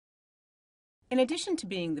In addition to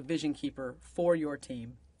being the vision keeper for your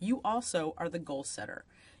team, you also are the goal setter.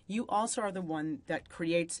 You also are the one that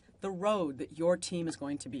creates the road that your team is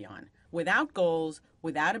going to be on. Without goals,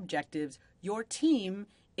 without objectives, your team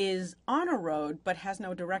is on a road but has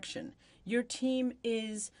no direction. Your team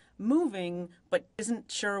is moving but isn't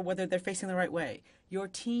sure whether they're facing the right way. Your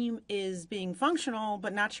team is being functional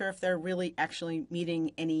but not sure if they're really actually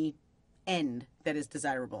meeting any end that is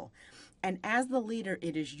desirable. And as the leader,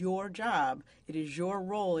 it is your job, it is your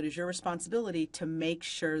role, it is your responsibility to make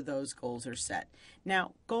sure those goals are set.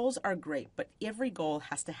 Now, goals are great, but every goal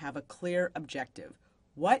has to have a clear objective.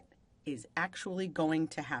 What is actually going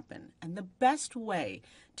to happen? And the best way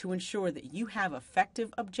to ensure that you have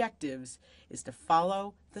effective objectives is to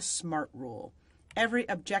follow the SMART rule. Every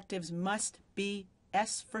objectives must be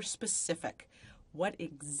S for specific. What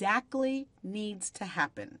exactly needs to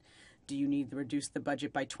happen? Do you need to reduce the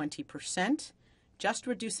budget by 20%? Just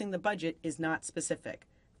reducing the budget is not specific.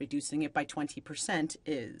 Reducing it by 20%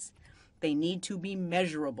 is. They need to be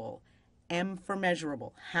measurable. M for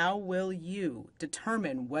measurable. How will you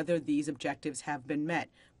determine whether these objectives have been met?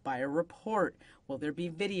 By a report? Will there be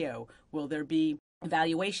video? Will there be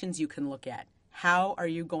evaluations you can look at? How are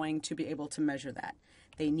you going to be able to measure that?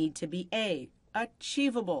 They need to be A,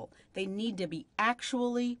 achievable. They need to be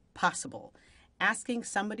actually possible. Asking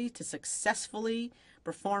somebody to successfully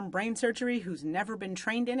perform brain surgery who's never been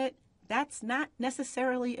trained in it, that's not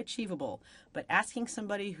necessarily achievable. But asking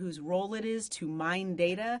somebody whose role it is to mine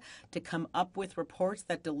data, to come up with reports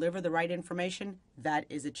that deliver the right information, that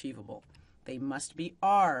is achievable. They must be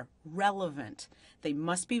R, relevant. They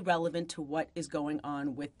must be relevant to what is going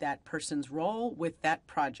on with that person's role, with that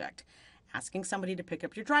project. Asking somebody to pick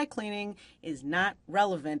up your dry cleaning is not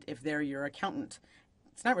relevant if they're your accountant.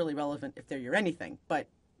 It's not really relevant if they're your anything, but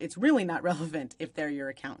it's really not relevant if they're your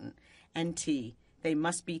accountant. And T, they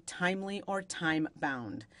must be timely or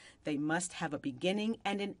time-bound. They must have a beginning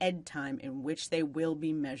and an end time in which they will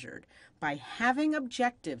be measured. By having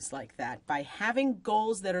objectives like that, by having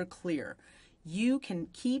goals that are clear, you can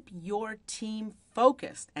keep your team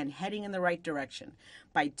focused and heading in the right direction.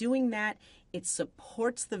 By doing that, it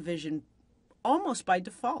supports the vision almost by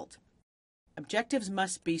default. Objectives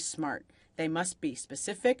must be SMART. They must be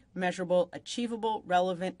specific, measurable, achievable,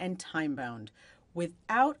 relevant, and time-bound.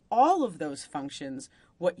 Without all of those functions,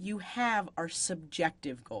 what you have are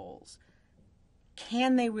subjective goals.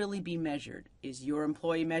 Can they really be measured? Is your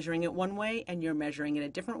employee measuring it one way and you're measuring it a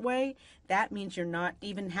different way? That means you're not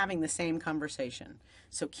even having the same conversation.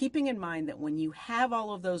 So keeping in mind that when you have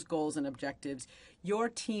all of those goals and objectives, your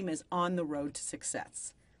team is on the road to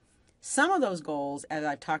success. Some of those goals, as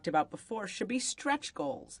I've talked about before, should be stretch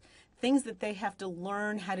goals. Things that they have to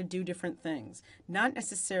learn how to do different things, not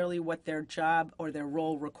necessarily what their job or their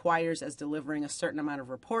role requires as delivering a certain amount of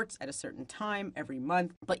reports at a certain time every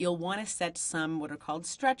month, but you'll want to set some what are called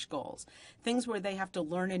stretch goals, things where they have to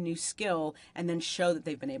learn a new skill and then show that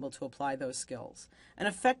they've been able to apply those skills. An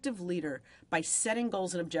effective leader, by setting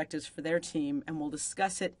goals and objectives for their team, and we'll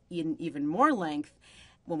discuss it in even more length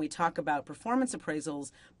when we talk about performance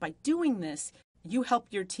appraisals, by doing this, you help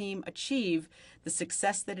your team achieve the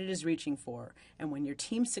success that it is reaching for. And when your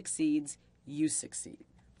team succeeds, you succeed.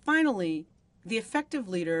 Finally, the effective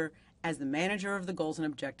leader, as the manager of the goals and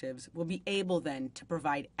objectives, will be able then to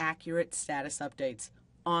provide accurate status updates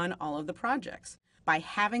on all of the projects. By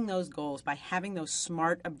having those goals, by having those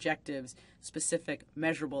SMART objectives, specific,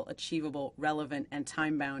 measurable, achievable, relevant, and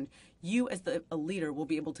time-bound, you as a leader will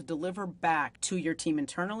be able to deliver back to your team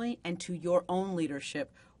internally and to your own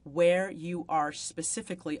leadership where you are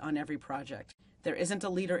specifically on every project. There isn't a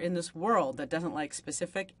leader in this world that doesn't like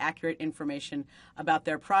specific, accurate information about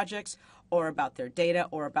their projects or about their data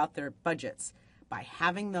or about their budgets. By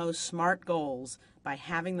having those SMART goals, by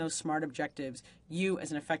having those SMART objectives, you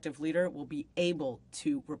as an effective leader will be able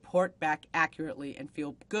to report back accurately and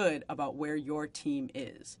feel good about where your team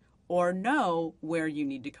is or know where you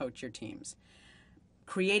need to coach your teams.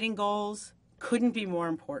 Creating goals couldn't be more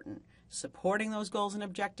important. Supporting those goals and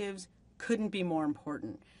objectives couldn't be more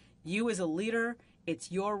important. You as a leader,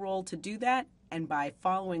 it's your role to do that, and by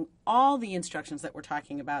following all the instructions that we're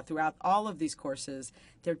talking about throughout all of these courses,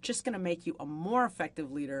 they're just going to make you a more effective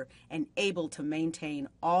leader and able to maintain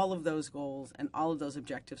all of those goals and all of those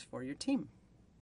objectives for your team.